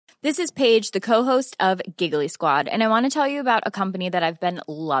This is Paige, the co-host of Giggly Squad, and I want to tell you about a company that I've been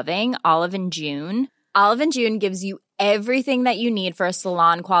loving, Olive & June. Olive & June gives you everything that you need for a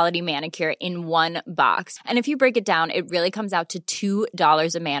salon-quality manicure in one box. And if you break it down, it really comes out to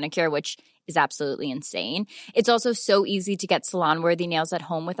 $2 a manicure, which is absolutely insane. It's also so easy to get salon-worthy nails at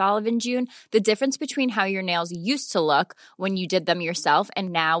home with Olive & June. The difference between how your nails used to look when you did them yourself and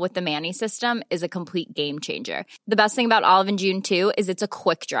now with the Mani system is a complete game changer. The best thing about Olive & June, too, is it's a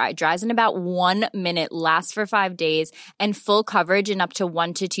quick dry. Dries in about 1 minute, lasts for 5 days, and full coverage in up to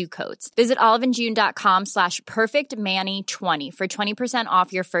 1 to 2 coats. Visit oliveandjune.com/perfectmani20 for 20%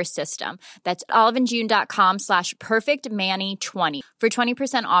 off your first system. That's oliveandjune.com/perfectmani20 for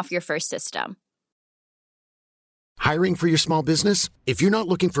 20% off your first system. Hiring for your small business? If you're not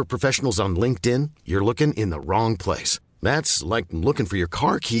looking for professionals on LinkedIn, you're looking in the wrong place. That's like looking for your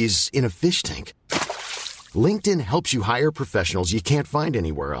car keys in a fish tank. LinkedIn helps you hire professionals you can't find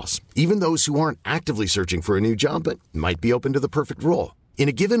anywhere else, even those who aren't actively searching for a new job but might be open to the perfect role. In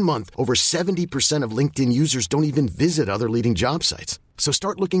a given month, over 70% of LinkedIn users don't even visit other leading job sites. So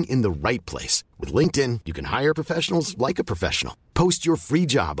start looking in the right place. With LinkedIn, you can hire professionals like a professional. Post your free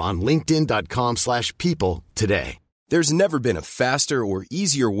job on linkedin.com/people today. There's never been a faster or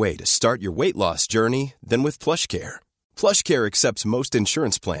easier way to start your weight loss journey than with PlushCare. PlushCare accepts most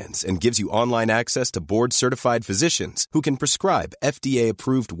insurance plans and gives you online access to board-certified physicians who can prescribe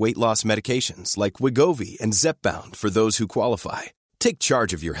FDA-approved weight loss medications like Wegovy and Zepbound for those who qualify. Take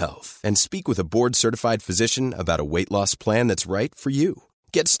charge of your health and speak with a board-certified physician about a weight loss plan that's right for you.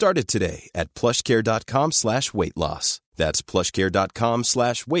 Get started today at plushcare.com/weight-loss. That's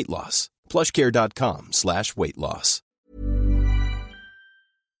plushcare.com/weight-loss. plushcare.com/weight-loss.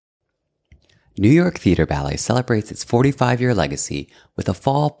 New York Theater Ballet celebrates its 45-year legacy with a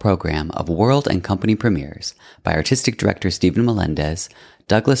fall program of world and company premieres by artistic director Stephen Melendez,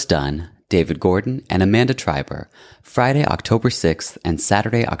 Douglas Dunn, David Gordon, and Amanda Treiber, Friday, October 6th and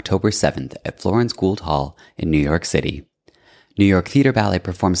Saturday, October 7th at Florence Gould Hall in New York City. New York Theater Ballet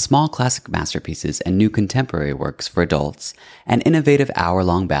performs small classic masterpieces and new contemporary works for adults and innovative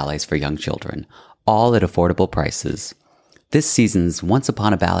hour-long ballets for young children, all at affordable prices. This season's Once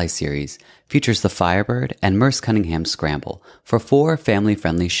Upon a Ballet series features The Firebird and Merce Cunningham's Scramble for 4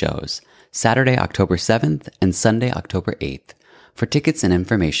 family-friendly shows, Saturday, October 7th and Sunday, October 8th. For tickets and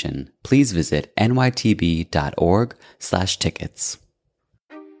information, please visit nytb.org/tickets.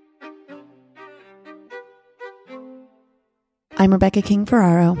 I'm Rebecca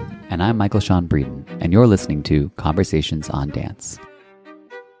King-Ferraro. And I'm Michael Sean Breeden, and you're listening to Conversations on Dance.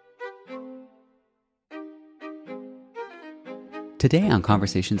 Today on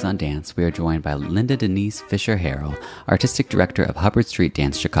Conversations on Dance, we are joined by Linda-Denise Fisher-Harrell, Artistic Director of Hubbard Street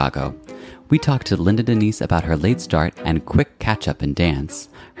Dance Chicago. We talked to Linda-Denise about her late start and quick catch-up in dance,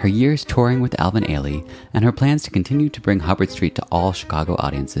 her years touring with Alvin Ailey, and her plans to continue to bring Hubbard Street to all Chicago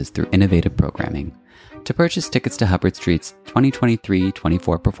audiences through innovative programming. To purchase tickets to Hubbard Street's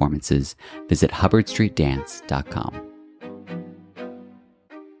 2023-24 performances, visit hubbardstreetdance.com.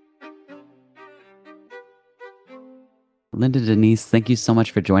 Linda-Denise, thank you so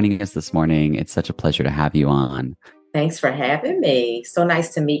much for joining us this morning. It's such a pleasure to have you on. Thanks for having me. So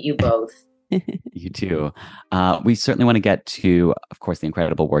nice to meet you both. You too. We certainly want to get to, of course, the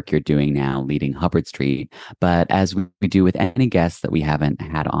incredible work you're doing now leading Hubbard Street. But as we do with any guests that we haven't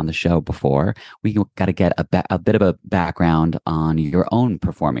had on the show before, we got to get a bit of a background on your own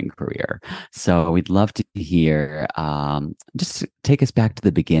performing career. So we'd love to hear, just take us back to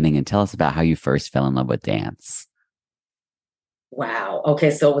the beginning and tell us about how you first fell in love with dance. Wow.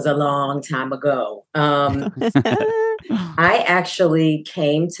 Okay. So it was a long time ago. I actually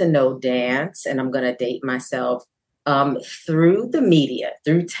came to know dance, and I'm going to date myself, through the media,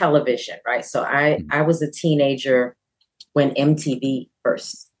 through television, right? So I was a teenager when MTV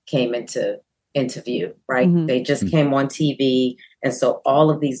first came into view, right? Mm-hmm. They just came on TV. And so all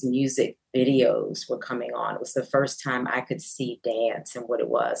of these music videos were coming on. It was the first time I could see dance and what it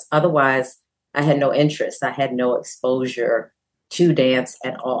was. Otherwise, I had no interest. I had no exposure to dance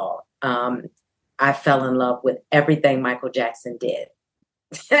at all. I fell in love with everything Michael Jackson did.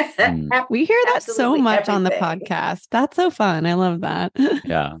 We hear that so much on the podcast. That's so fun. I love that.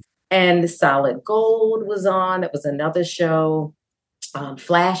 Yeah. And Solid Gold was on. It was another show.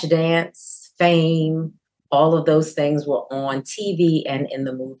 Flashdance, Fame, all of those things were on TV and in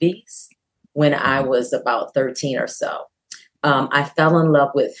the movies when I was about 13 or so. I fell in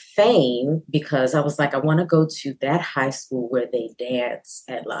love with Fame because I was like, I want to go to that high school where they dance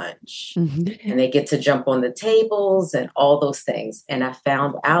at lunch and they get to jump on the tables and all those things. And I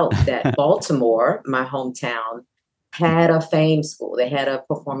found out that Baltimore, my hometown, had a fame school. They had a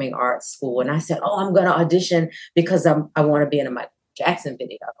performing arts school. And I said, oh, I'm going to audition because I want to be in a Michael Jackson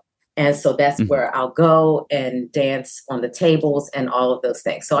video. And so that's where I'll go and dance on the tables and all of those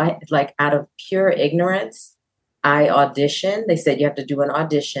things. So I, like, out of pure ignorance, I auditioned. They said you have to do an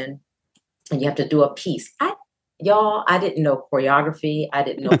audition and you have to do a piece. I didn't know choreography. I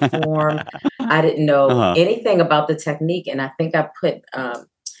didn't know form. I didn't know anything about the technique. And I think I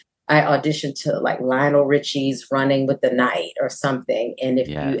auditioned to like Lionel Richie's Running with the Night or something. And if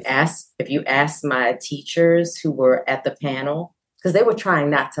you ask my teachers who were at the panel, because they were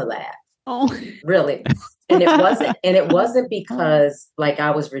trying not to laugh. Oh, really? And it wasn't because like I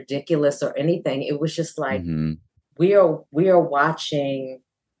was ridiculous or anything. It was just like we are watching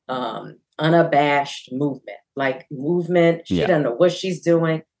unabashed movement. Like movement. She doesn't know what she's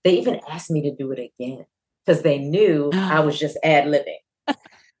doing. They even asked me to do it again because they knew I was just ad-libbing.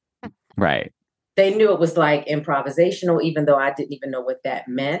 Right. They knew it was like improvisational, even though I didn't even know what that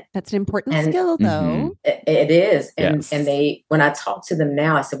meant. That's an important skill, though. It is. And they, when I talk to them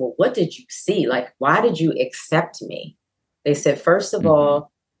now, I said, well, what did you see? Like, why did you accept me? They said, first of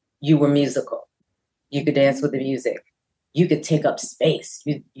all, you were musical. You could dance with the music. You could take up space.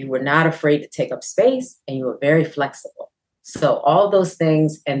 You were not afraid to take up space, and you were very flexible. So all those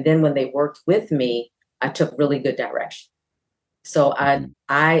things. And then when they worked with me, I took really good direction. So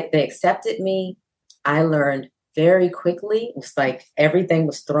they accepted me. I learned very quickly. It was like everything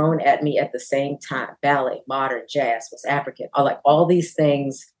was thrown at me at the same time. Ballet, modern, jazz, West African. All these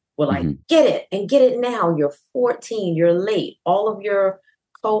things were like, get it and get it now. You're 14, you're late. All of your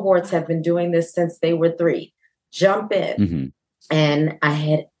cohorts have been doing this since they were 3. Jump in. And I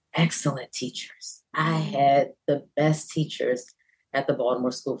had excellent teachers. I had the best teachers at the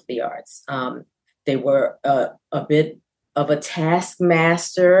Baltimore School of the Arts. They were a bit of a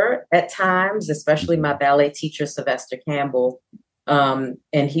taskmaster at times, especially my ballet teacher, Sylvester Campbell. And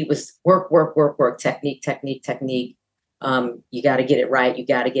he was work, technique. You got to get it right. You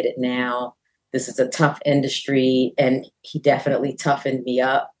got to get it now. This is a tough industry. And he definitely toughened me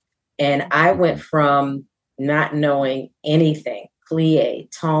up. And I went from not knowing anything, plie,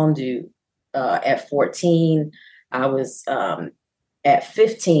 tendu, at 14. I was at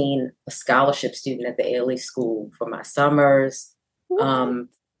 15, a scholarship student at the Ailey School for my summers. When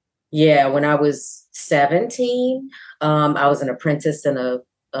I was 17, I was an apprentice in a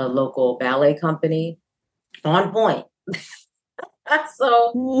local ballet company. On point.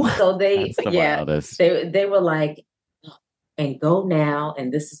 So they were like, and go now,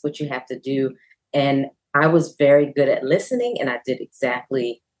 and this is what you have to do. And I was very good at listening, and I did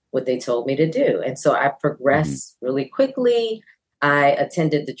exactly what they told me to do. And so I progressed really quickly. I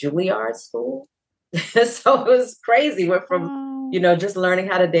attended the Juilliard School. So it was crazy. Went from, just learning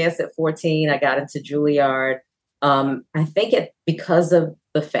how to dance at 14. I got into Juilliard. I think because of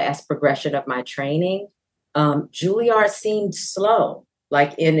the fast progression of my training, Juilliard seemed slow,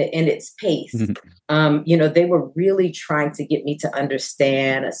 like in its pace. They were really trying to get me to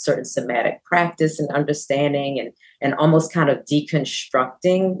understand a certain somatic practice and understanding and almost kind of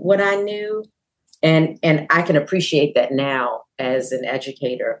deconstructing what I knew. And I can appreciate that now as an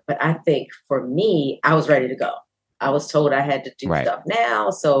educator. But I think for me, I was ready to go. I was told I had to do stuff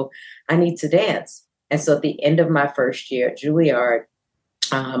now, so I need to dance. And so at the end of my first year at Juilliard,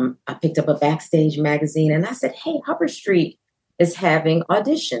 I picked up a Backstage magazine and I said, hey, Hubbard Street is having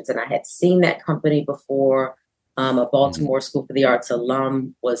auditions. And I had seen that company before. A Baltimore School for the Arts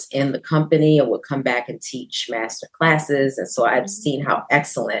alum was in the company and would come back and teach master classes. And so I've seen how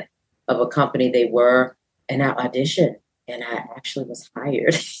excellent of a company they were. And I auditioned and I actually was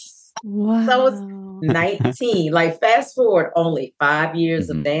hired. Wow. So I was 19, like fast forward only 5 years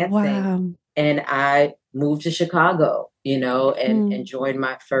of dancing. Wow. And I moved to Chicago, and joined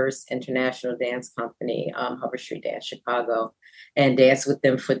my first international dance company, Hubbard Street Dance Chicago, and danced with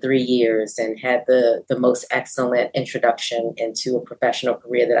them for 3 years and had the most excellent introduction into a professional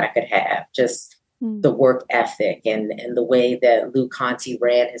career that I could have. Just the work ethic and the way that Lou Conti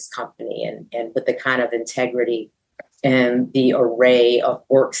ran his company and with the kind of integrity and the array of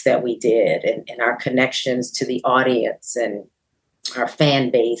works that we did and our connections to the audience and our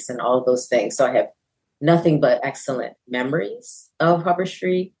fan base and all of those things. So I have nothing but excellent memories of Hubbard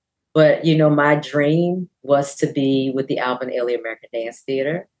Street. But, my dream was to be with the Alvin Ailey American Dance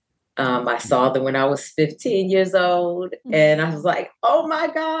Theater. I saw them when I was 15 years old. And I was like, oh, my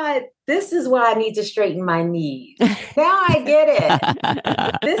God, this is why I need to straighten my knees. Now I get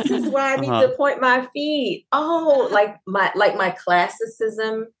it. This is why I need to point my feet. Oh, like my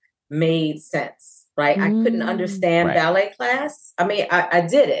classicism made sense. right? I couldn't understand ballet class. I mean, I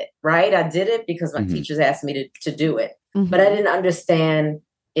did it, right? I did it because my teachers asked me to do it, but I didn't understand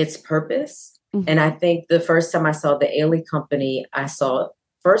its purpose. And I think the first time I saw the Ailey Company, I saw,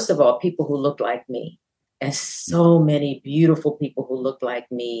 first of all, people who looked like me, and so many beautiful people who looked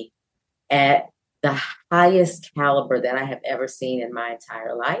like me at the highest caliber that I have ever seen in my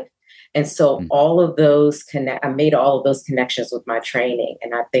entire life. And so all of those I made all of those connections with my training.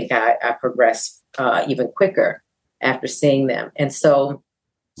 And I think I progressed even quicker after seeing them. And so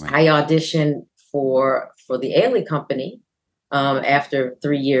I auditioned for the Ailey Company after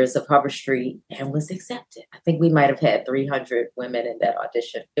 3 years of Hubbard Street and was accepted. I think we might have had 300 women in that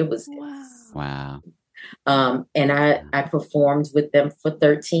audition. It was wow. And I performed with them for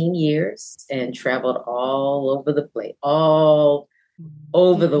 13 years and traveled all over the place, all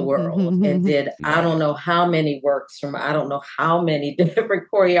over the world, and did I don't know how many works from I don't know how many different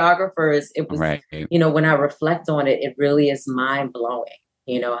choreographers. It was, when I reflect on it, it really is mind blowing,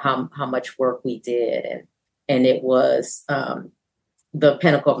 how much work we did. And it was the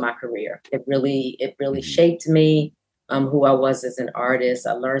pinnacle of my career. It really shaped me. Who I was as an artist.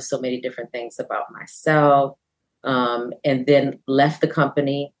 I learned so many different things about myself, and then left the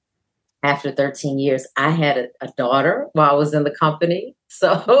company after 13 years. I had a daughter while I was in the company.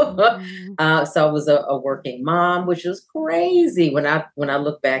 So, so I was a working mom, which was crazy when I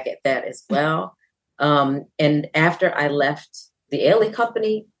look back at that as well. And after I left the Ailey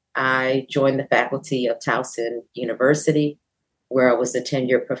Company, I joined the faculty of Towson University, where I was a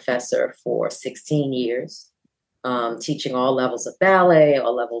tenured professor for 16 years. Teaching all levels of ballet,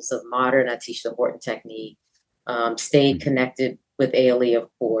 all levels of modern. I teach the Horton technique. Stayed connected with Ailey, of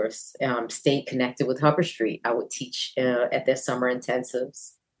course. Stayed connected with Hubbard Street. I would teach at their summer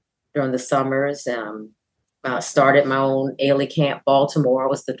intensives during the summers. Started my own Ailey Camp Baltimore. I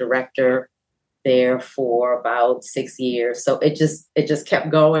was the director there for about 6 years. So it just kept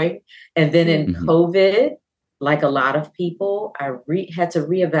going. And then in COVID, like a lot of people, I had to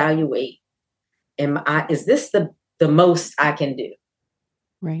reevaluate. Is this the most I can do?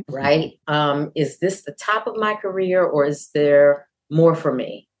 Right. Is this the top of my career, or is there more for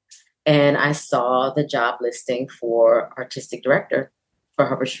me? And I saw the job listing for artistic director for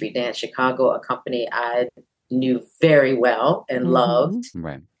Hubbard Street Dance Chicago, a company I knew very well and loved.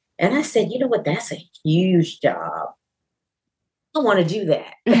 Right. And I said, you know what? That's a huge job. I want to do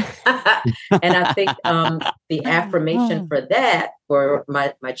that. And I think the affirmation for that were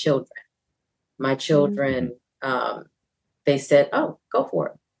my children. My children, they said, "Oh, go for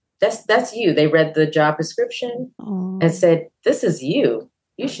it. That's you." They read the job description and said, "This is you.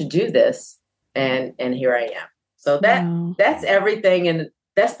 You should do this." And here I am. So that's everything, and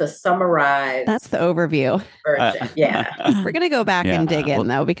that's the summarized. That's the overview version. Yeah, we're gonna go back and dig in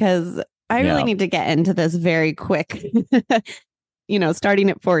though, because I really need to get into this very quick. Starting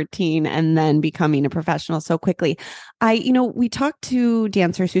at 14 and then becoming a professional so quickly. We talk to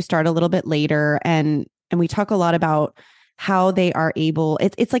dancers who start a little bit later, and we talk a lot about how they are able,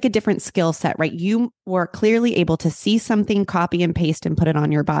 it's like a different skill set, right? You were clearly able to see something, copy and paste and put it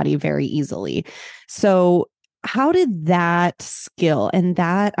on your body very easily. So how did that skill and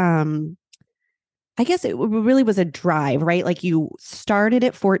that, I guess it really was a drive, right? Like you started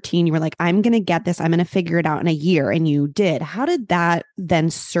at 14, you were like, I'm going to get this. I'm going to figure it out in a year. And you did. How did that then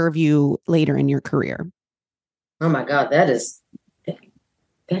serve you later in your career? Oh my God, that is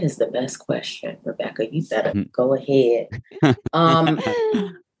the best question, Rebecca. You better go ahead. I'm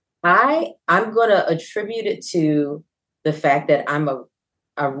going to attribute it to the fact that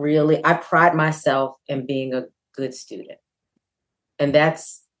I pride myself in being a good student. And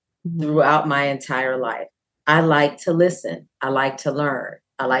that's throughout my entire life. I like to listen. I like to learn.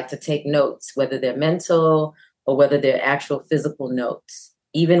 I like to take notes, whether they're mental or whether they're actual physical notes.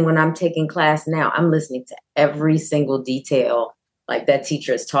 Even when I'm taking class now, I'm listening to every single detail. Like that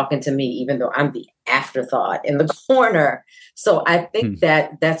teacher is talking to me, even though I'm the afterthought in the corner. So I think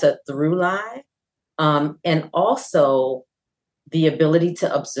that's a through line. And also the ability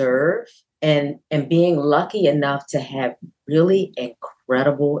to observe and being lucky enough to have really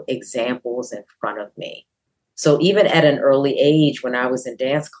incredible examples in front of me. So even at an early age, when I was in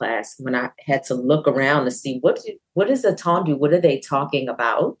dance class, when I had to look around to see what is a tendu, what are they talking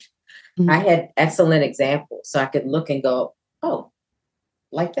about? I had excellent examples. So I could look and go, oh,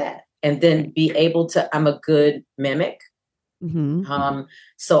 like that. And then be able to, I'm a good mimic.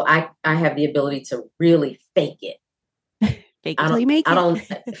 So I have the ability to really fake it. Fake it till you make it. I don't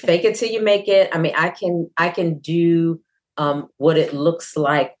fake it till you make it. I mean, I can do what it looks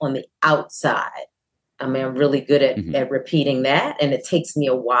like on the outside. I mean, I'm really good at repeating that. And it takes me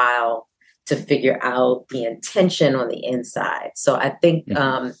a while to figure out the intention on the inside. So I think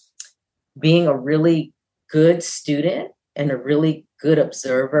being a really good student and a really good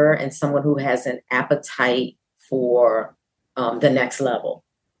observer and someone who has an appetite for the next level.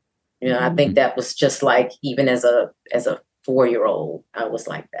 You know, I think that was just like, even as a 4-year-old, I was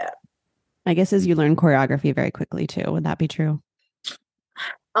like that. I guess as you learn choreography very quickly too. Would that be true?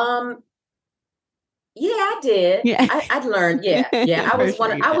 Yeah, I did. Yeah. I'd leared. Yeah.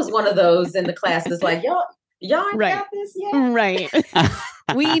 I was one of those in the classes like, y'all ain't got this yet. Right.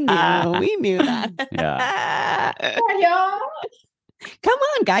 We knew that. Yeah. Y'all. Come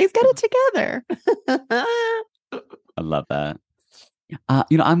on, guys, get it together. I love that.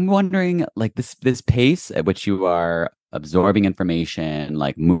 I'm wondering, like, this pace at which you are absorbing information,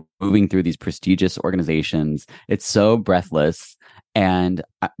 like moving through these prestigious organizations, it's so breathless. And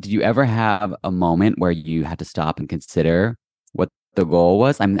did you ever have a moment where you had to stop and consider what the goal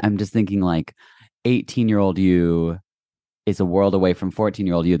was? I'm just thinking, like, 18-year-old you is a world away from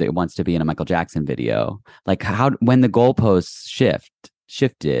 14-year-old you that wants to be in a Michael Jackson video. Like, when the goalposts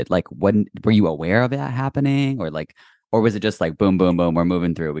shifted, like, when were you aware of that happening, or was it just like boom, boom, boom, we're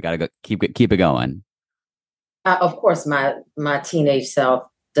moving through, we gotta go, keep it going? Of course, my teenage self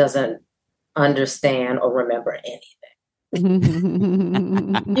doesn't understand or remember anything.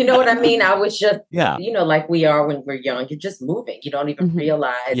 You know what I mean? I was just, like we are when we're young. You're just moving. You don't even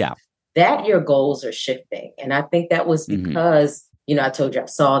realize that your goals are shifting. And I think that was because, I told you I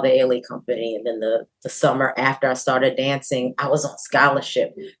saw the Ailey Company, and then the summer after I started dancing, I was on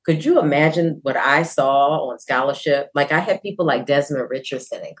scholarship. Could you imagine what I saw on scholarship? Like, I had people like Desmond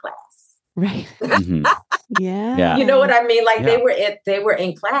Richardson in class. Right. Yeah. You know what I mean? Like, they were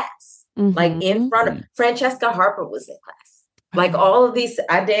in class, like in front of Francesca Harper was in class. Like, all of these,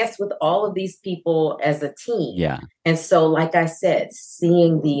 I danced with all of these people as a teen. Yeah. And so, like I said,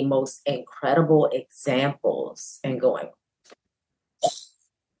 seeing the most incredible examples and going,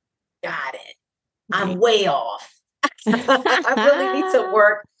 got it. I'm way off. I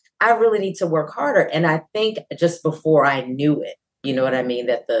really need to work harder. And I think just before I knew it, you know what I mean,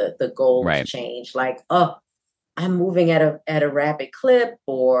 that the goals changed. Like, I'm moving at a rapid clip,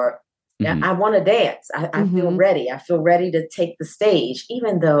 or I want to dance. I feel ready. I feel ready to take the stage,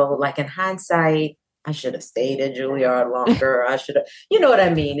 even though, like, in hindsight, I should have stayed at Juilliard longer. I should have, you know what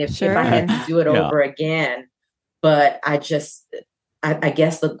I mean? If I had to do it over again. But I guess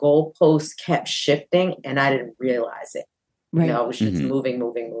the goalposts kept shifting and I didn't realize it. Right. I was just moving.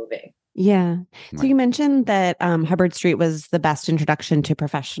 Yeah. So you mentioned that Hubbard Street was the best introduction to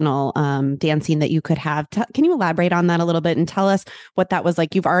professional dancing that you could have. Can you elaborate on that a little bit and tell us what that was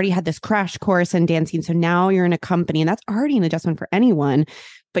like? You've already had this crash course in dancing, so now you're in a company, and that's already an adjustment for anyone.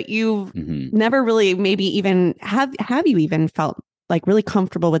 But you've never really, maybe even have you even felt like really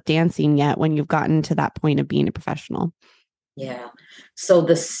comfortable with dancing yet when you've gotten to that point of being a professional? Yeah. So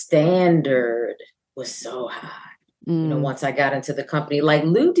the standard was so high. Once I got into the company, like,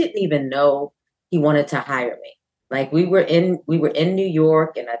 Lou didn't even know he wanted to hire me. Like, we were in New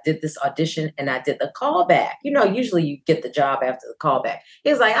York, and I did this audition and I did the callback. Usually you get the job after the callback.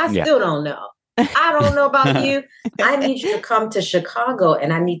 He was like, I still don't know. I don't know about you. I need you to come to Chicago,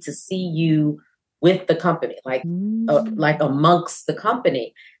 and I need to see you with the company, like amongst the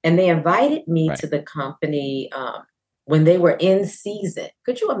company. And they invited me to the company when they were in season.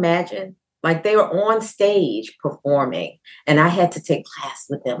 Could you imagine? Like, they were on stage performing, and I had to take class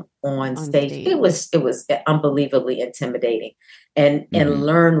with them on stage. It was unbelievably intimidating, and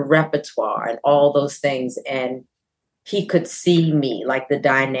learn repertoire and all those things. And he could see me, like, the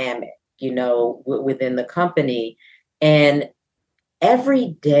dynamic, within the company. And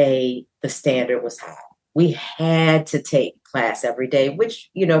every day the standard was high. We had to take class every day,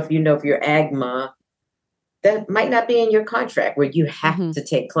 which, if you're AGMA, that might not be in your contract where you have to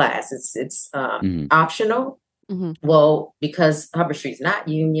take class. It's optional. Well, because Hubbard Street's not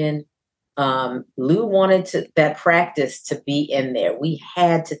union, Lou wanted that practice to be in there. We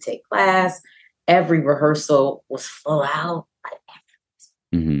had to take class. Every rehearsal was full out.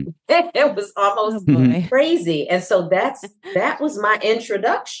 It was almost crazy. And so that was my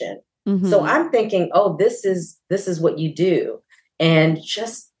introduction. So I'm thinking, this is what you do. And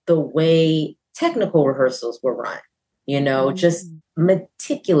just the way technical rehearsals were run, just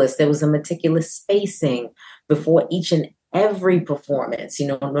meticulous. There was a meticulous spacing before each and every performance,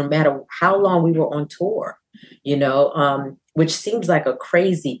 no matter how long we were on tour, which seems like a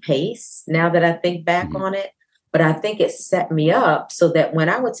crazy pace now that I think back on it. But I think it set me up so that when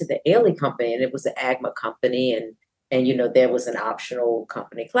I went to the Ailey Company, and it was an AGMA company, and there was an optional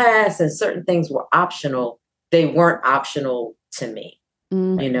company class, and certain things were optional, they weren't optional to me.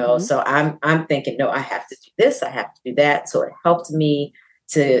 So I'm thinking, no, I have to do this, I have to do that. So it helped me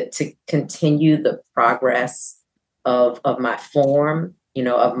to continue the progress of my form,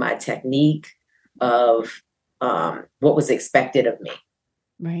 of my technique, of what was expected of me.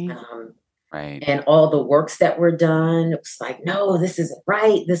 Right. Right. And all the works that were done, it was like, no, this isn't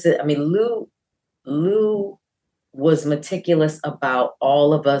right. Lou was meticulous about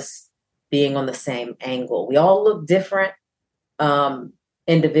all of us being on the same angle. We all look different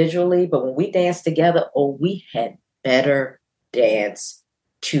individually, but when we danced together, we had better dance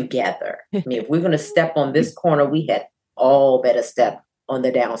together. I mean, if we're going to step on this corner, we had all better step on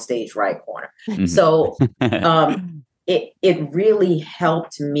the downstage right corner. So it really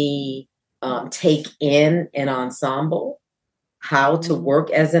helped me take in an ensemble, how to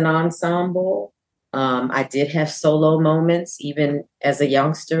work as an ensemble. I did have solo moments, even as a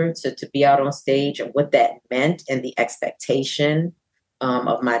youngster, to be out on stage and what that meant and the expectation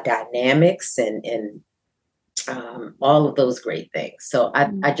of my dynamics and all of those great things. So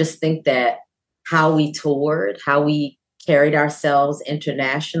I just think that how we toured, how we carried ourselves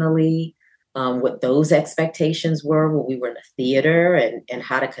internationally, what those expectations were when we were in the theater and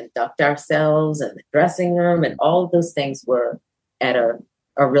how to conduct ourselves and the dressing room and all of those things were at a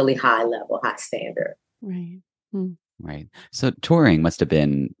really high level, high standard. Right. Right. So touring must have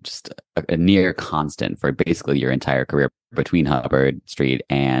been just a near constant for basically your entire career between Hubbard Street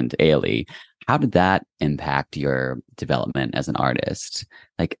and Ailey. How did that impact your development as an artist?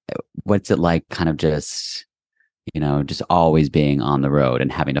 Like, what's it like kind of just always being on the road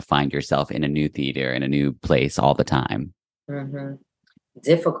and having to find yourself in a new theater, in a new place all the time? Mm-hmm.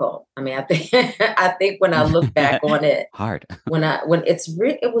 Difficult. I mean, I think when I look back on it, hard.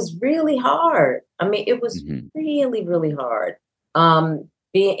 It was really hard. I mean, it was really, really hard. And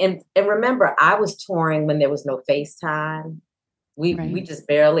remember, I was touring when there was no FaceTime. We just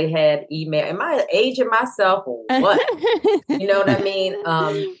barely had email. Am I aging myself or what? You know what I mean?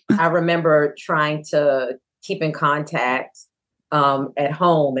 I remember trying to keep in contact at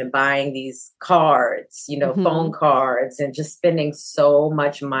home and buying these cards, phone cards, and just spending so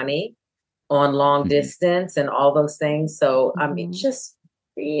much money on long distance and all those things. So, I mean, just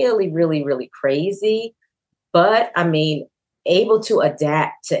really, really, really crazy. But I mean, able to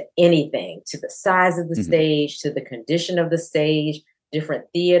adapt to anything, to the size of the stage, to the condition of the stage, different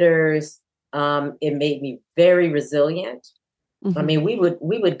theaters. It made me very resilient. I mean, we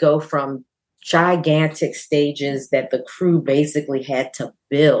would go from gigantic stages that the crew basically had to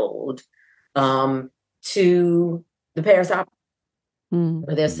build to the Paris Opera,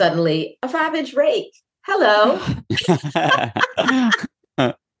 where there's suddenly a 5-inch rake. Hello.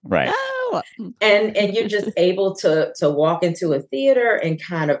 Right. And you're just able to walk into a theater and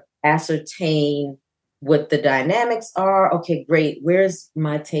kind of ascertain what the dynamics are. Okay, great. Where's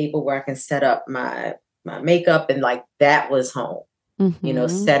my table where I can set up my makeup? And like, that was home.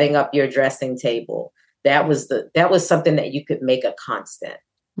 Setting up your dressing table. That was something that you could make a constant,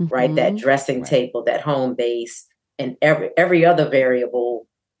 right? That dressing table, that home base, and every other variable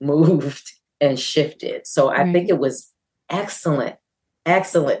moved and shifted. So I think it was excellent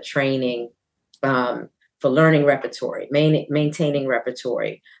training for learning repertory, maintaining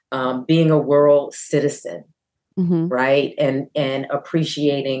repertory, being a world citizen, right? And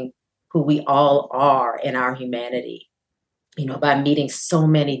appreciating who we all are in our humanity. By meeting so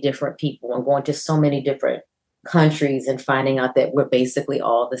many different people and going to so many different countries and finding out that we're basically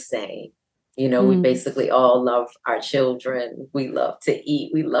all the same. We basically all love our children. We love to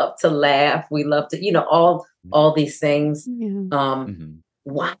eat. We love to laugh. We love to, all these things,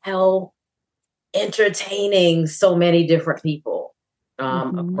 while entertaining so many different people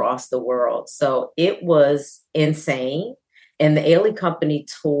across the world. So it was insane. And the Ailey Company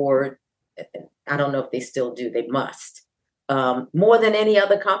toured, I don't know if they still do, they must. More than any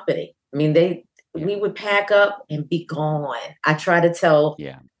other company. I mean, we would pack up and be gone. I try to tell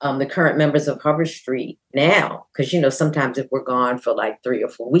the current members of Hubbard Street now, because, sometimes if we're gone for like 3 or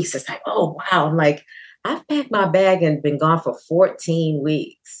 4 weeks, it's like, oh, wow. I'm like, I've packed my bag and been gone for 14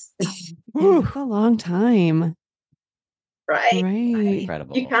 weeks. That's a long time. Right?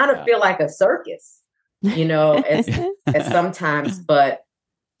 Incredible. You kind of feel like a circus, as sometimes, but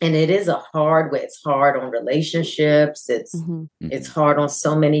and it is a hard way. It's hard on relationships. It's hard on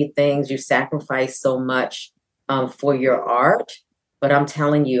so many things. You sacrifice so much for your art. But I'm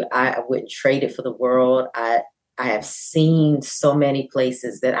telling you, I wouldn't trade it for the world. I have seen so many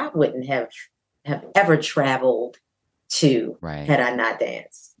places that I wouldn't have ever traveled to had I not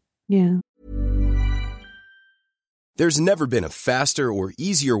danced. Yeah. There's never been a faster or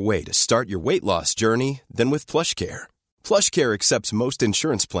easier way to start your weight loss journey than with PlushCare. PlushCare accepts most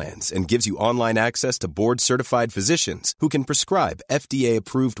insurance plans and gives you online access to board-certified physicians who can prescribe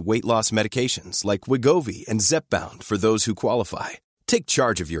FDA-approved weight loss medications like Wegovy and Zepbound for those who qualify. Take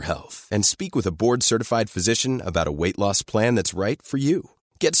charge of your health and speak with a board-certified physician about a weight loss plan that's right for you.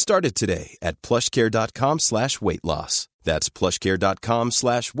 Get started today at plushcare.com/weight loss. That's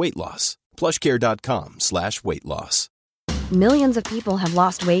plushcare.com/weight loss. plushcare.com/weight loss. Millions of people have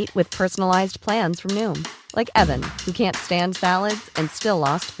lost weight with personalized plans from Noom. Like Evan, who can't stand salads and still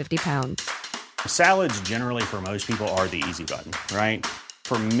lost 50 pounds. Salads generally for most people are the easy button, right?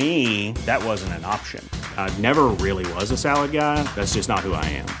 For me, that wasn't an option. I never really was a salad guy. That's just not who I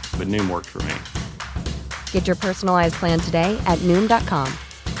am. But Noom worked for me. Get your personalized plan today at Noom.com.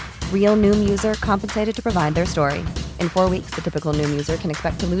 Real Noom user compensated to provide their story. In 4 weeks, the typical Noom user can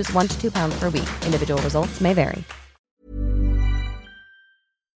expect to lose 1 to 2 pounds per week. Individual results may vary.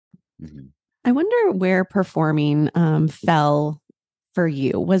 I wonder where performing fell for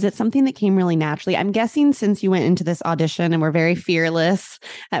you. Was it something that came really naturally? I'm guessing since you went into this audition and were very fearless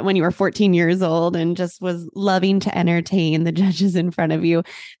when you were 14 years old and just was loving to entertain the judges in front of you,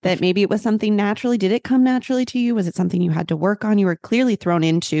 that maybe it was something naturally. Did it come naturally to you? Was it something you had to work on? You were clearly thrown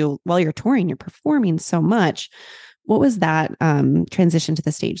into while you're touring, you're performing so much. What was that transition to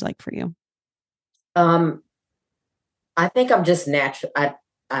the stage like for you? I think I'm just natural.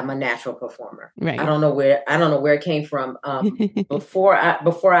 I'm a natural performer. Right. I don't know where it came from. Before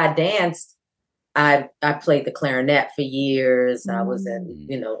I danced, I played the clarinet for years. I was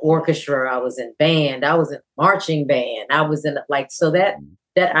in, orchestra. I was in band. I was in marching band. I was in so that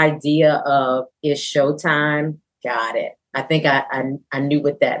idea of it's showtime. Got it. I think I knew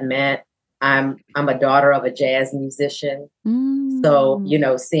what that meant. I'm a daughter of a jazz musician. So,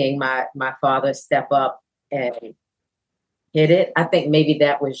 seeing my father step up and hit it. I think maybe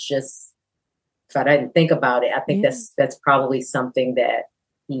that was just, if I didn't think about it, I think that's probably something that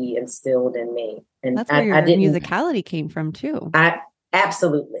he instilled in me. And that's where your musicality came from too.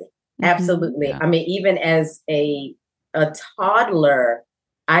 Absolutely. Yeah. I mean, even as a toddler,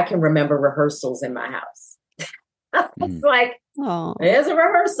 I can remember rehearsals in my house. It's like, there's a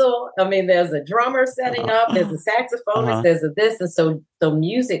rehearsal. I mean, there's a drummer setting up, there's a saxophonist, there's a this. And so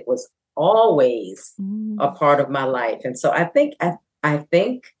music was always a part of my life. And so I think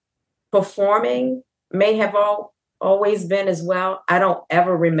performing may have always been as well. I don't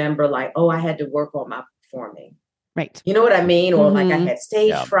ever remember I had to work on my performing. Right. You know what I mean? Or like I had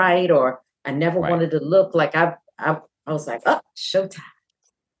stage fright, or I never wanted to look like I was like, oh, showtime.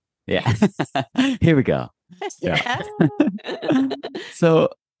 Yeah. Here we go. Yeah. So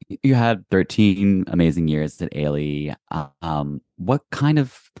you had 13 amazing years at Ailey. What kind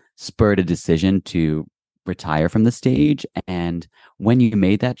of spurred a decision to retire from the stage? And when you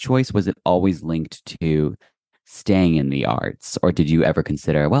made that choice, was it always linked to staying in the arts? Or did you ever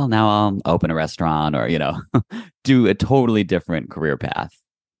consider, well, now I'll open a restaurant or, do a totally different career path?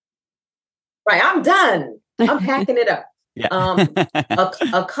 Right. I'm done. I'm packing it up. Yeah.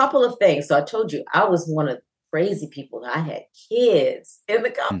 A couple of things. So I told you, I was one of the crazy people. I had kids in the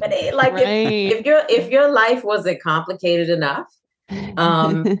company. Like if your life wasn't complicated enough,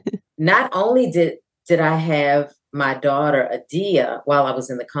 not only did I have my daughter Adia while I was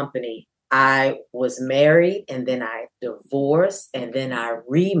in the company, I was married and then I divorced and then I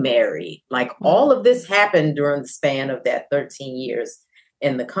remarried. Like all of this happened during the span of that 13 years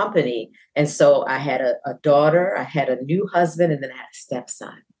in the company. And so I had a daughter, I had a new husband, and then I had a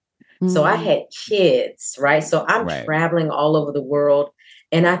stepson. So I had kids, right? So I'm traveling all over the world.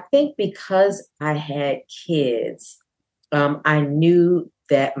 And I think because I had kids, I knew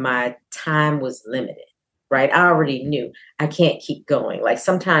that my time was limited, right? I already knew I can't keep going. Like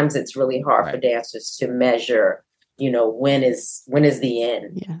sometimes it's really hard for dancers to measure, when is the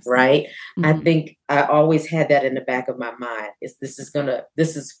end, right? I think I always had that in the back of my mind. This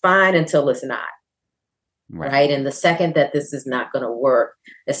is fine until it's not. Right. And the second that this is not going to work,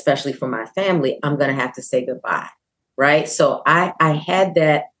 especially for my family, I'm going to have to say goodbye. Right. So I had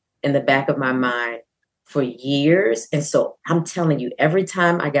that in the back of my mind for years. And so I'm telling you, every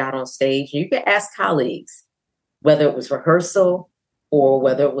time I got on stage, you can ask colleagues, whether it was rehearsal or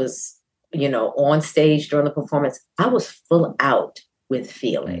whether it was, on stage during the performance, I was full out with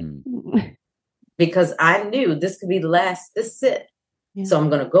feeling because I knew this could be the last. This is it. Yeah. So I'm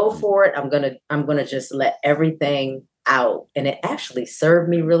going to go for it. I'm going to just let everything out. And it actually served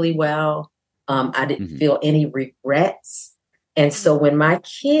me really well. I didn't feel any regrets. And so when my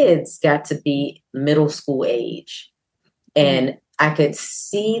kids got to be middle school age and I could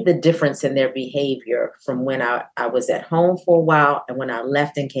see the difference in their behavior from when I was at home for a while and when I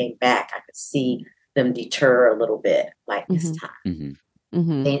left and came back, I could see them deter a little bit. Like, it's time.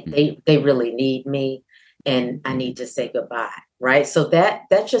 They really need me, and I need to say goodbye. Right. So that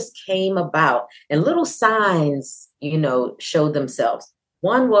just came about, and little signs, showed themselves.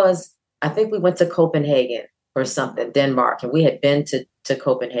 One was, I think we went to Copenhagen or something, Denmark, and we had been to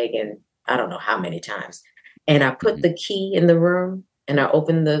Copenhagen, I don't know how many times. And I put the key in the room, and I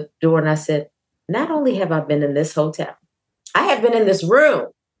opened the door, and I said, not only have I been in this hotel, I have been in this room.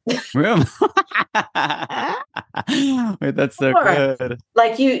 Wait, that's so good.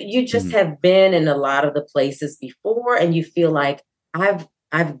 Like you just have been in a lot of the places before, and you feel like I've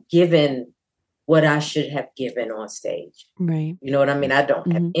given what I should have given on stage. Right. You know what I mean? I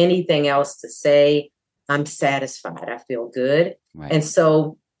don't have anything else to say. I'm satisfied. I feel good. Right. And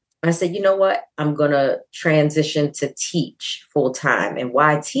so I said, you know what? I'm going to transition to teach full time. And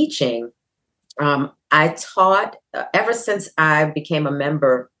why teaching? I taught ever since I became a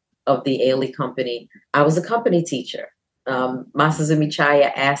member of the Ailey Company. I was a company teacher. Masazumi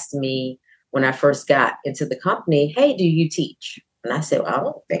Chaya asked me when I first got into the company, hey, do you teach? And I said, well, I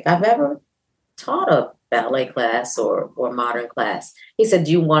don't think I've ever taught a ballet class or modern class. He said,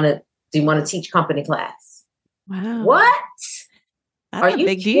 do you want to teach company class? Wow. What? That's Are a you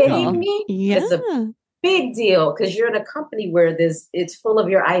big kidding deal. me? Yeah. It's a big deal, because you're in a company where it's full of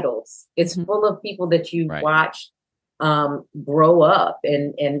your idols. It's full of people that you watched grow up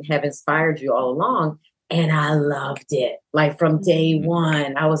and have inspired you all along. And I loved it. Like from day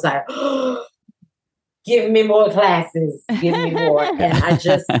one, I was like, oh, give me more classes, give me more. And I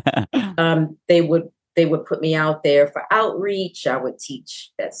just, they would put me out there for outreach. I would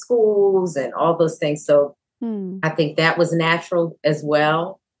teach at schools and all those things. So I think that was natural as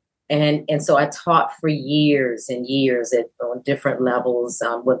well. And so I taught for years and years on different levels.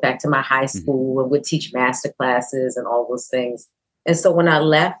 Went back to my high school and would teach master classes and all those things. And so when I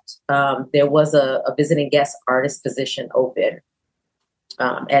left, there was a visiting guest artist position open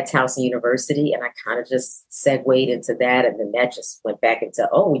at Towson University. And I kind of just segued into that. And then that just went back into,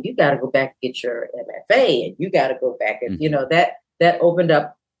 oh, you got to go back and get your MFA, and you got to go back and, that opened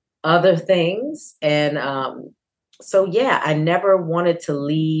up other things. And so, yeah, I never wanted to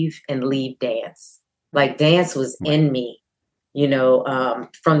leave dance. Like, dance was in me,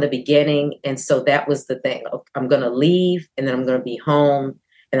 from the beginning. And so that was the thing. I'm going to leave, and then I'm going to be home,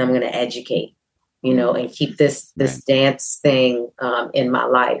 and I'm going to educate, and keep this dance thing in my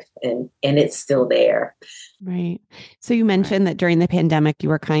life. And it's still there. Right. So you mentioned that during the pandemic, you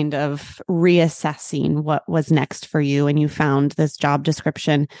were kind of reassessing what was next for you, and you found this job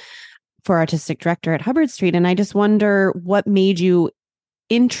description for artistic director at Hubbard Street. And I just wonder what made you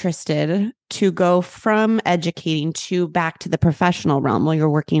interested to go from educating to back to the professional realm while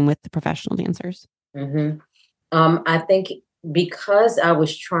you're working with the professional dancers? I think because I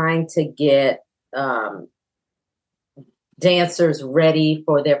was trying to get dancers ready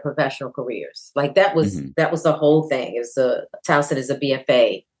for their professional careers. Like that was the whole thing. It was Towson is a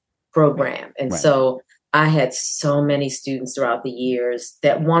BFA program. And so I had so many students throughout the years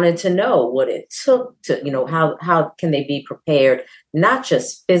that wanted to know what it took to, how can they be prepared, not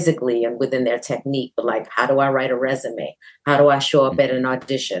just physically and within their technique, but like, how do I write a resume? How do I show up at an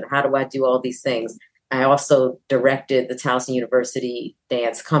audition? How do I do all these things? I also directed the Towson University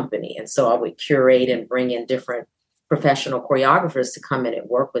Dance Company. And so I would curate and bring in different professional choreographers to come in and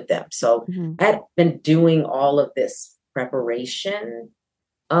work with them. So I had been doing all of this preparation,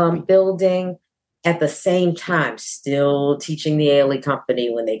 building, at the same time, still teaching the Ailey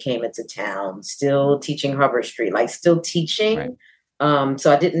Company when they came into town, still teaching Hubbard Street, like still teaching. So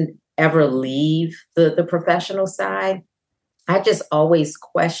I didn't ever leave the professional side. I just always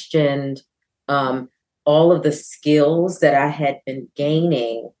questioned all of the skills that I had been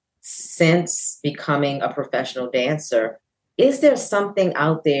gaining since becoming a professional dancer. Is there something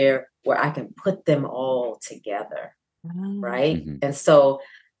out there where I can put them all together? Right. And so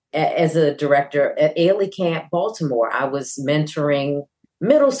as a director at Ailey Camp, Baltimore, I was mentoring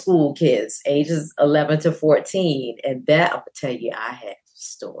middle school kids, ages 11 to 14. And that, I'll tell you, I had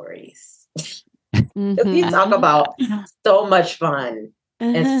stories. You talk about so much fun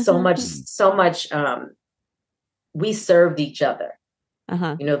and so much, we served each other.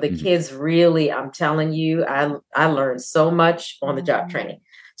 The kids really, I'm telling you, I learned so much on the job training.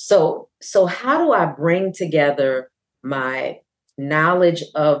 So how do I bring together my knowledge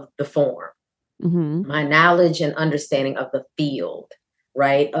of the form, my knowledge and understanding of the field,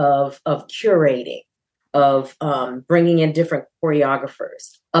 right? Of curating, of bringing in different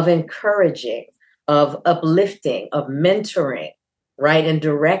choreographers, of encouraging, of uplifting, of mentoring, right? And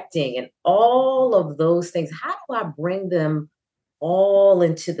directing and all of those things. How do I bring them all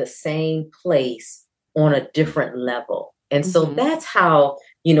into the same place on a different level. And so that's how,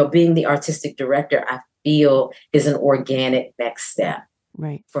 being the artistic director, I feel is an organic next step.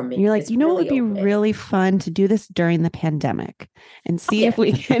 Right. For me. You're like, it's really it would be really fun to do this during the pandemic and see if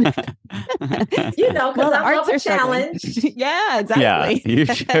we can, because I love a challenge. Yeah, exactly. Yeah, you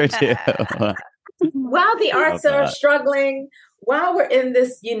sure do. While the arts are struggling, while we're in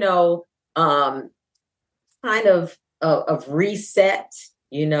this, kind of reset,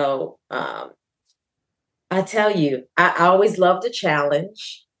 I tell you, I always loved a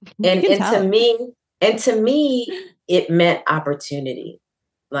challenge. And to me, it meant opportunity.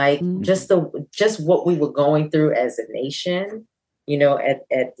 Like just what we were going through as a nation, at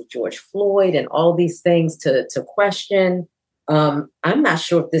the George Floyd and all these things to question. I'm not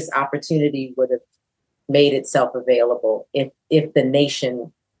sure if this opportunity would have made itself available if the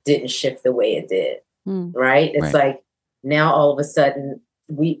nation didn't shift the way it did. Right? It's like now all of a sudden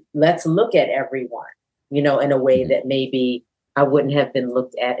let's look at everyone, in a way that maybe I wouldn't have been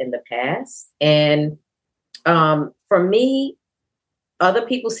looked at in the past. And for me, other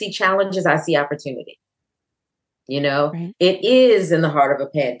people see challenges, I see opportunity. It is in the heart of a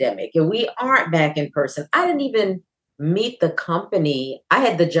pandemic and we aren't back in person. I didn't even meet the company.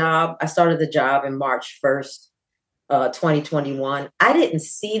 I started the job in March 1st, 2021. I didn't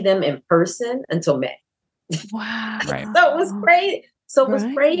see them in person until May. Wow. So it was crazy. So it was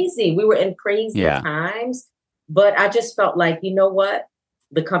crazy. We were in crazy times, but I just felt like, you know what?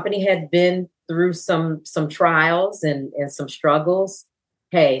 The company had been through some trials and some struggles.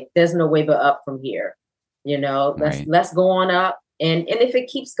 Hey, there's no way but up from here. Let's go on up. And if it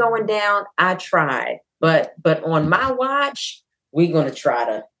keeps going down, I tried. But on my watch, we're going to try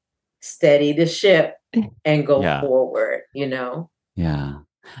to steady the ship and go forward, Yeah.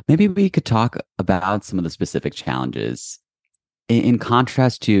 Maybe we could talk about some of the specific challenges. In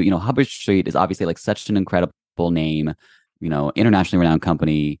contrast to, Hubbard Street is obviously like such an incredible name, internationally renowned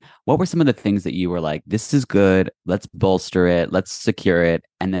company. What were some of the things that you were like, this is good, let's bolster it, let's secure it,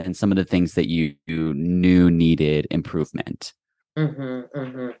 and then some of the things that you knew needed improvement?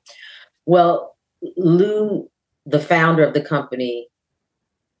 Well, Lou, the founder of the company,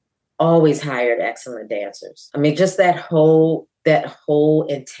 always hired excellent dancers. I mean, just that whole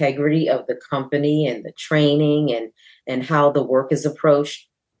integrity of the company and the training and how the work is approached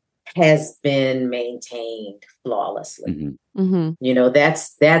has been maintained flawlessly.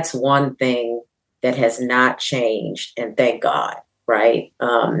 That's one thing that has not changed, and thank God, right?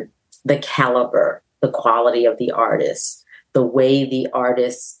 The caliber, the quality of the artists, the way the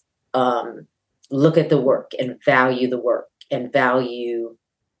artists look at the work and value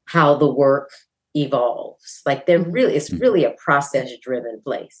how the work evolves. Like it's really a process-driven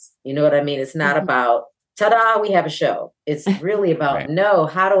place. You know what I mean? It's not about ta-da, we have a show. It's really about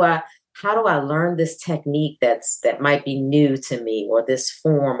how do I learn this technique that might be new to me, or this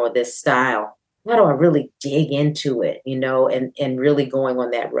form or this style? How do I really dig into it, and really going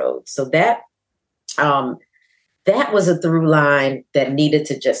on that road? So that was a through line that needed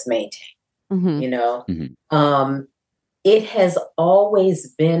to just maintain, It has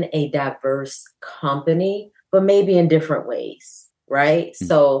always been a diverse company, but maybe in different ways, right?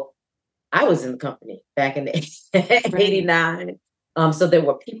 So I was in the company back in 89. So there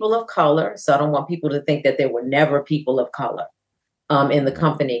were people of color. So I don't want people to think that there were never people of color in the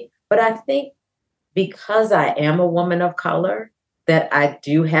company. But I think because I am a woman of color, that I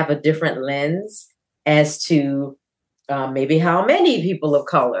do have a different lens as to maybe how many people of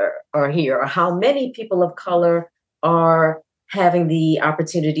color are here, or how many people of color are having the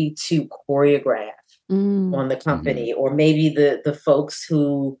opportunity to choreograph on the company, or maybe the folks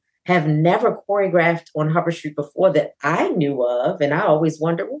who have never choreographed on Hubbard Street before that I knew of. And I always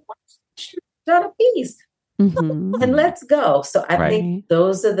wonder, well, why don't you got a piece? And let's go. So I think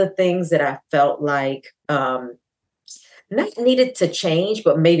those are the things that I felt like not needed to change,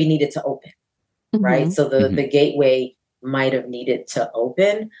 but maybe needed to open. Right. So the gateway might have needed to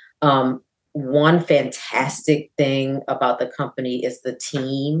open. One fantastic thing about the company is the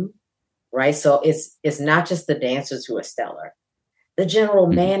team, right? So it's not just the dancers who are stellar. The general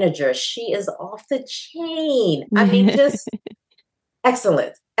manager, she is off the chain. I mean, just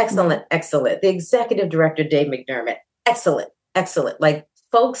excellent. The executive director, Dave McDermott, excellent. Like,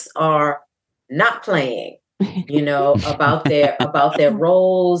 folks are not playing, about their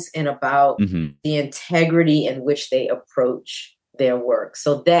roles and about the integrity in which they approach their work.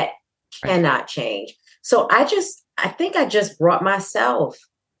 So that cannot change. So I think I just brought myself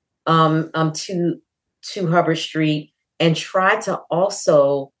to Hubbard Street and try to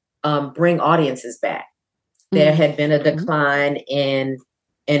also bring audiences back. there had been a decline in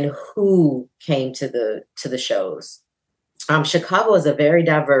who came to the shows. Chicago is a very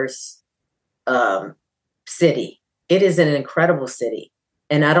diverse city. It is an incredible city.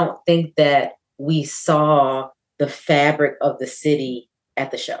 And I don't think that we saw the fabric of the city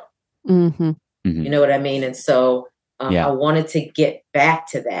at the show. You know what I mean? And so I wanted to get back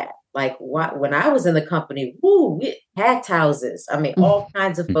to that. Like when I was in the company, we had houses. I mean, all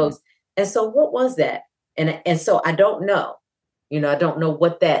kinds of folks. And so what was that? And so I don't know. I don't know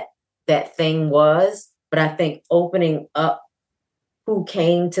what that thing was, but I think opening up who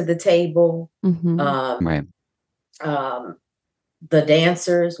came to the table, the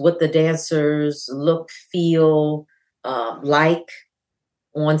dancers, what the dancers look, feel like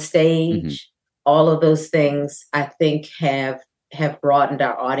on stage, all of those things, I think have broadened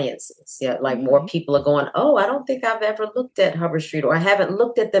our audiences. Yeah, like more people are going, oh, I don't think I've ever looked at Hubbard Street, or I haven't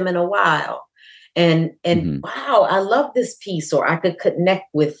looked at them in a while. And wow, I love this piece, or I could connect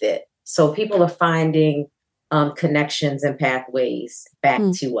with it. So people are finding connections and pathways back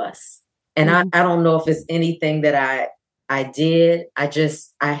to us. And I don't know if it's anything that I did. I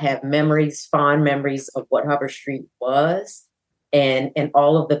have memories, fond memories of what Hubbard Street was, and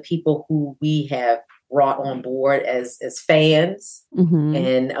all of the people who we have brought on board as fans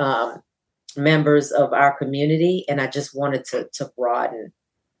and members of our community. And I just wanted to broaden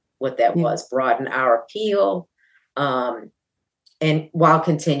what that was, broaden our appeal, and while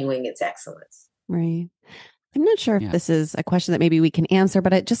continuing its excellence. Right. I'm not sure if this is a question that maybe we can answer,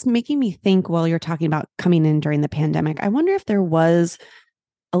 but it just making me think while you're talking about coming in during the pandemic, I wonder if there was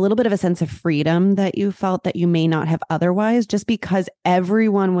a little bit of a sense of freedom that you felt that you may not have otherwise, just because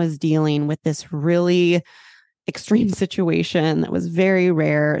everyone was dealing with this really extreme situation that was very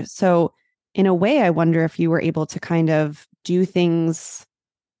rare. So in a way, I wonder if you were able to kind of do things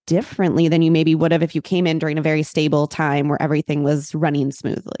differently than you maybe would have if you came in during a very stable time where everything was running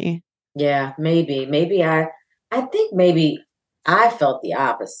smoothly. Yeah, maybe I think maybe I felt the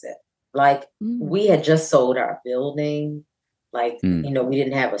opposite. Like we had just sold our building. Like, we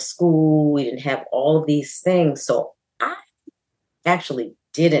didn't have a school. We didn't have all of these things. So I actually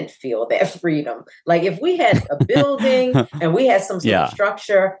didn't feel that freedom. Like if we had a building and we had some sort of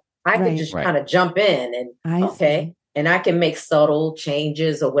structure, I could just kind of jump in and and I can make subtle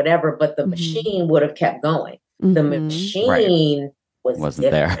changes or whatever, but the machine would have kept going. The machine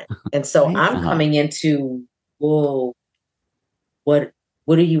wasn't there. And so I'm coming into, whoa, what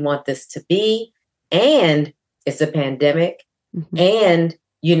do you want this to be? And it's a pandemic. And,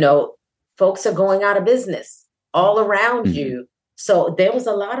 folks are going out of business all around you. So there was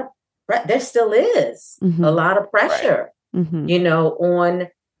a lot of, there still is a lot of pressure, on,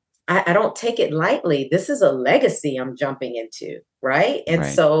 I don't take it lightly. This is a legacy I'm jumping into. Right. And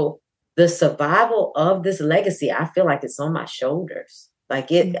so the survival of this legacy, I feel like it's on my shoulders. Like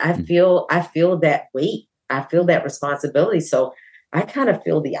I feel that weight. I feel that responsibility. So I kind of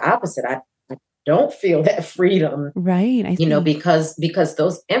feel the opposite. I don't feel that freedom. Right. Because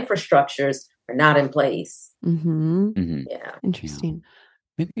those infrastructures are not in place. Yeah. Interesting.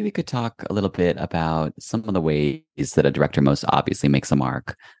 Maybe we could talk a little bit about some of the ways that a director most obviously makes a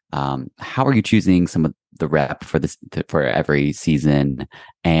mark. How are you choosing some of the rep for every season?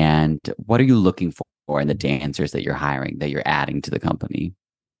 And what are you looking for in the dancers that you're hiring, that you're adding to the company?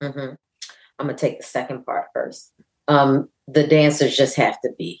 I'm going to take the second part first. The dancers just have to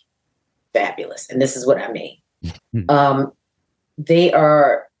be fabulous. And this is what I mean. They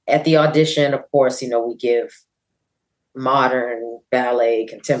are at the audition, of course, we give modern, ballet,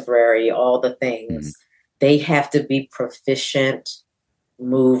 contemporary, all the things. They have to be proficient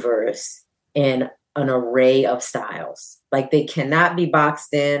movers in an array of styles. Like they cannot be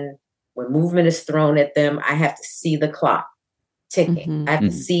boxed in. When movement is thrown at them, I have to see the clock ticking. I have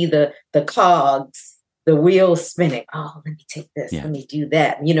to see the cogs, the wheels spinning. Oh, let me take this. Let me do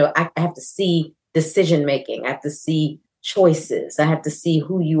that. I have to see decision making. I have to see choices. I have to see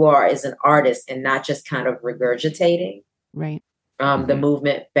who you are as an artist and not just kind of regurgitating the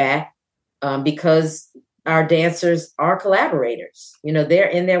movement back, because our dancers are collaborators. They're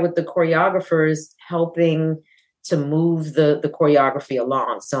in there with the choreographers helping to move the choreography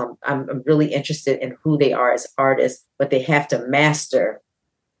along. So I'm really interested in who they are as artists, but they have to master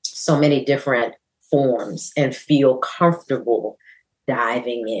so many different forms and feel comfortable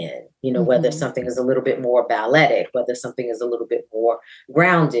diving in, whether something is a little bit more balletic, whether something is a little bit more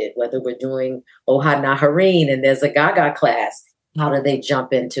grounded, whether we're doing Oha Nahareen and there's a Gaga class, how do they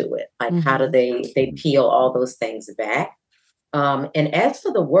jump into it? Like, how do they peel all those things back? And as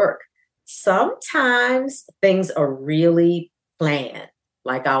for the work, sometimes things are really planned.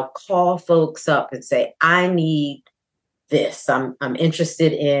 Like I'll call folks up and say, I need this. I'm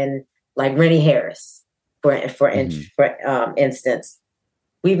interested in like Rennie Harris, for instance.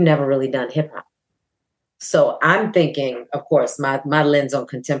 We've never really done hip hop. So I'm thinking, of course, my lens on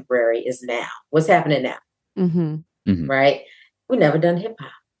contemporary is now. What's happening now? Mm-hmm. Mm-hmm. Right? We've never done hip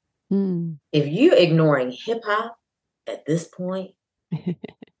hop. Mm. If you're ignoring hip hop at this point,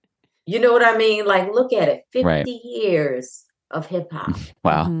 you know what I mean? Like, look at it, 50 years of hip hop.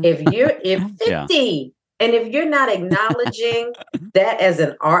 Wow. Mm-hmm. If 50, and if you're not acknowledging that as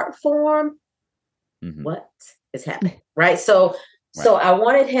an art form, what is happening? Right. So I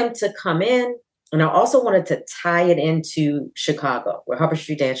wanted him to come in, and I also wanted to tie it into Chicago, where Hubbard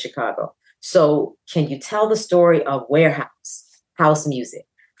Street Dance, Chicago. So can you tell the story of Warehouse, house music,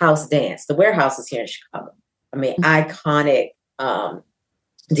 house dance? The Warehouse is here in Chicago. I mean, iconic.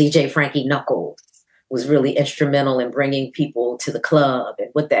 DJ Frankie Knuckles was really instrumental in bringing people to the club and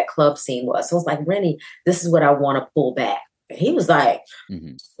what that club scene was. So it's like, Rennie, this is what I want to pull back. And he was like,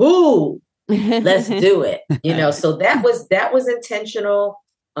 ooh, let's do it. You know, so that was intentional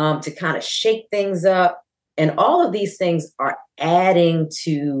to kind of shake things up. And all of these things are adding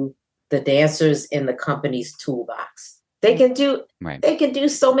to the dancers in the company's toolbox. They can do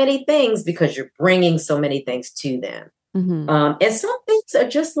so many things because you're bringing so many things to them. Mm-hmm. And some things are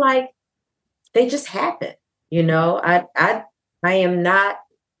just like, they just happen. You know, I am not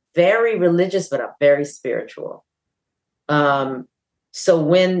very religious, but I'm very spiritual. So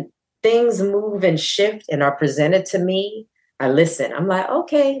when things move and shift and are presented to me, I listen. I'm like,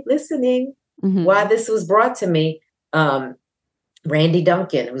 okay, listening. Why this was brought to me. Randy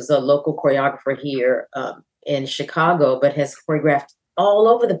Duncan, who's a local choreographer here in Chicago, but has choreographed all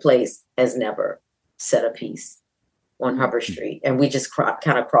over the place, has never set a piece on Hubbard Street. And we just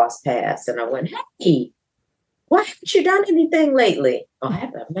kind of crossed paths. And I went, hey, why haven't you done anything lately? Oh,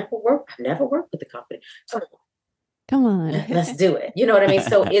 I've never worked with the company. Come on. Let's do it. You know what I mean?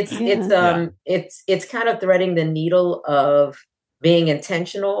 So it's kind of threading the needle of being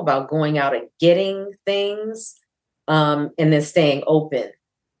intentional about going out and getting things, and then staying open,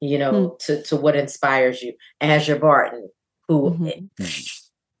 you know, to what inspires you. Azure Barton, who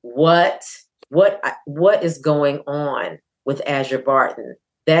what is going on with Azure Barton?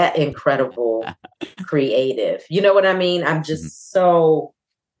 That incredible creative. You know what I mean? I'm just so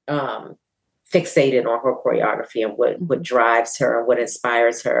fixated on her choreography and what drives her and what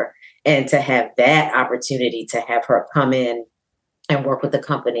inspires her. And to have that opportunity to have her come in and work with the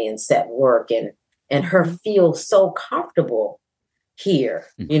company and set work and her feel so comfortable here,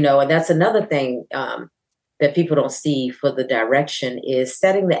 you know, and that's another thing that people don't see for the direction is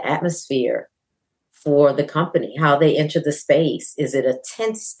setting the atmosphere for the company, how they enter the space. Is it a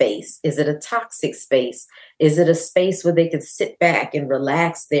tense space? Is it a toxic space? Is it a space where they can sit back and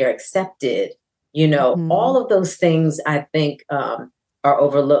relax? They're accepted. You know, all of those things I think are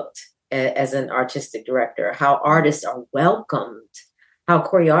overlooked as an artistic director, how artists are welcomed, how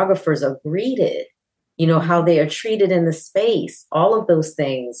choreographers are greeted, you know, how they are treated in the space. All of those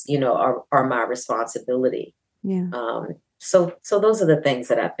things, you know, are my responsibility. Yeah. So those are the things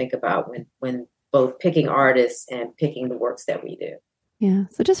that I think about when both picking artists and picking the works that we do. Yeah.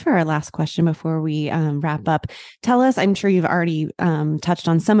 So just for our last question before we wrap up, tell us, I'm sure you've already touched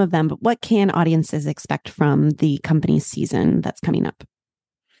on some of them, but what can audiences expect from the company's season that's coming up?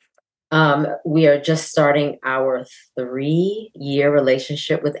 We are just starting our 3-year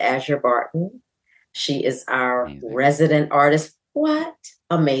relationship with Azure Barton. She is our resident artist. What?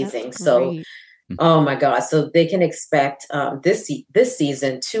 Amazing. So, oh my God. So they can expect this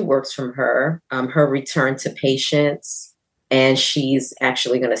season 2 works from her, her return to Patience. And she's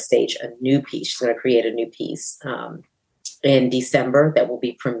actually going to stage a new piece. She's going to create a new piece in December that will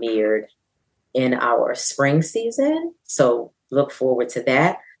be premiered in our spring season. So look forward to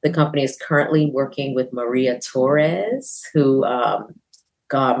that. The company is currently working with Maria Torres, who,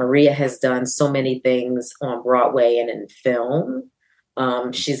 Maria has done so many things on Broadway and in film.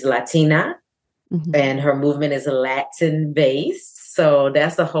 She's Latina, and her movement is Latin based. So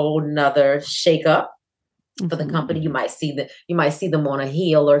that's a whole nother shakeup for the company. You might see them on a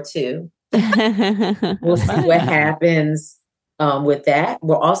heel or 2. We'll see what happens with that.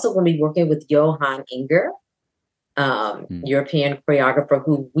 We're also going to be working with Johan Inger, European choreographer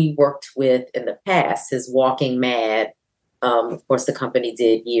who we worked with in the past. His Walking Mad, of course, the company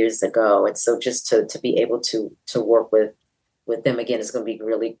did years ago, and so just to be able to work with them again is going to be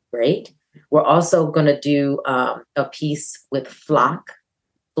really great. We're also going to do a piece with Flock,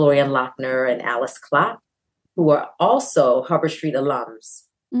 Florian Lochner and Alice Klopp, who are also Hubbard Street alums,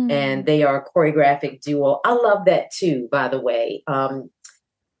 and they are a choreographic duo. I love that too, by the way.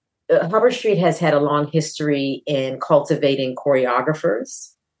 Hubbard Street has had a long history in cultivating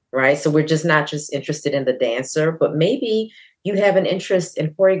choreographers, right? So we're just not just interested in the dancer, but maybe you have an interest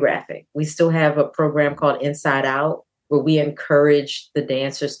in choreographing. We still have a program called Inside Out where we encourage the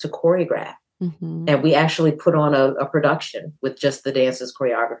dancers to choreograph. Mm-hmm. And we actually put on a production with just the dancers'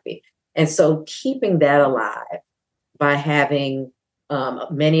 choreography. And so keeping that alive by having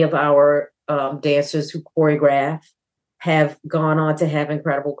many of our dancers who choreograph have gone on to have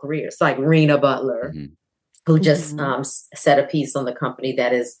incredible careers, like Rena Butler, mm-hmm. who just set a piece on the company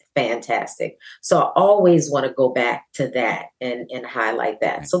that is fantastic. So I always want to go back to that and highlight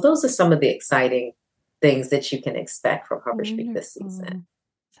that. Right. So those are some of the exciting things that you can expect from Hubbard Street this season.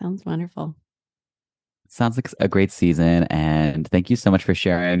 Sounds wonderful. Sounds like a great season. And thank you so much for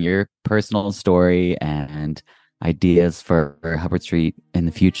sharing your personal story and ideas for Hubbard Street in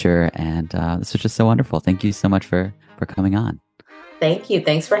the future. And this was just so wonderful. Thank you so much for coming on. Thank you.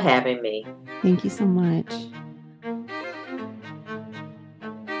 Thanks for having me. Thank you so much.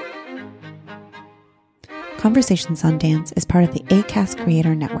 Conversations on Dance is part of the ACAST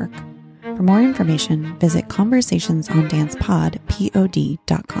Creator Network. For more information, visit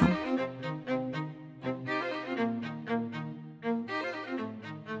conversationsondancepod.com.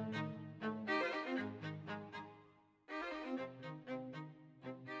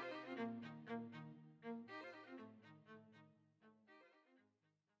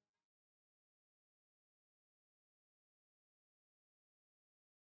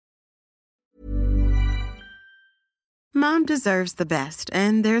 Mom deserves the best,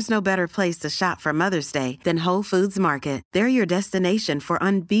 and there's no better place to shop for Mother's Day than Whole Foods Market. They're your destination for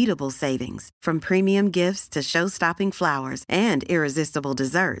unbeatable savings, from premium gifts to show-stopping flowers and irresistible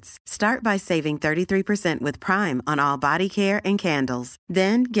desserts. Start by saving 33% with Prime on all body care and candles.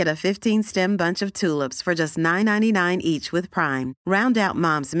 Then get a 15-stem bunch of tulips for just $9.99 each with Prime. Round out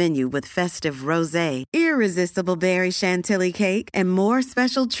Mom's menu with festive rosé, irresistible berry chantilly cake, and more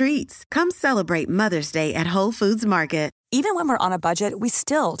special treats. Come celebrate Mother's Day at Whole Foods Market. Even when we're on a budget, we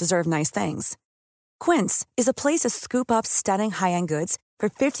still deserve nice things. Quince is a place to scoop up stunning high-end goods for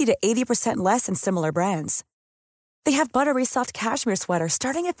 50 to 80% less than similar brands. They have buttery soft cashmere sweaters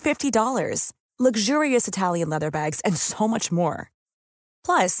starting at $50, luxurious Italian leather bags, and so much more.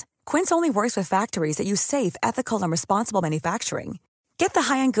 Plus, Quince only works with factories that use safe, ethical, and responsible manufacturing. Get the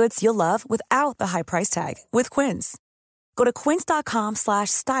high-end goods you'll love without the high price tag with Quince. Go to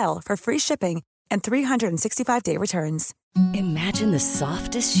quince.com/style for free shipping and 365-day returns. Imagine the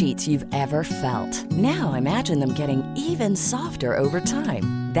softest sheets you've ever felt. Now imagine them getting even softer over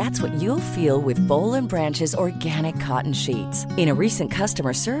time. That's what you'll feel with Boll & Branch's organic cotton sheets. In a recent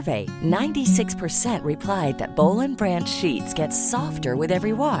customer survey, 96% replied that Boll & Branch sheets get softer with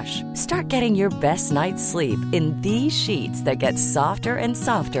every wash. Start getting your best night's sleep in these sheets that get softer and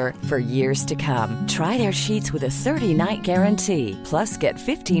softer for years to come. Try their sheets with a 30-night guarantee. Plus, get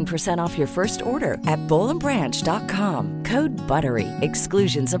 15% off your first order at bollandbranch.com. Code BUTTERY.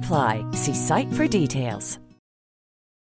 Exclusions apply. See site for details.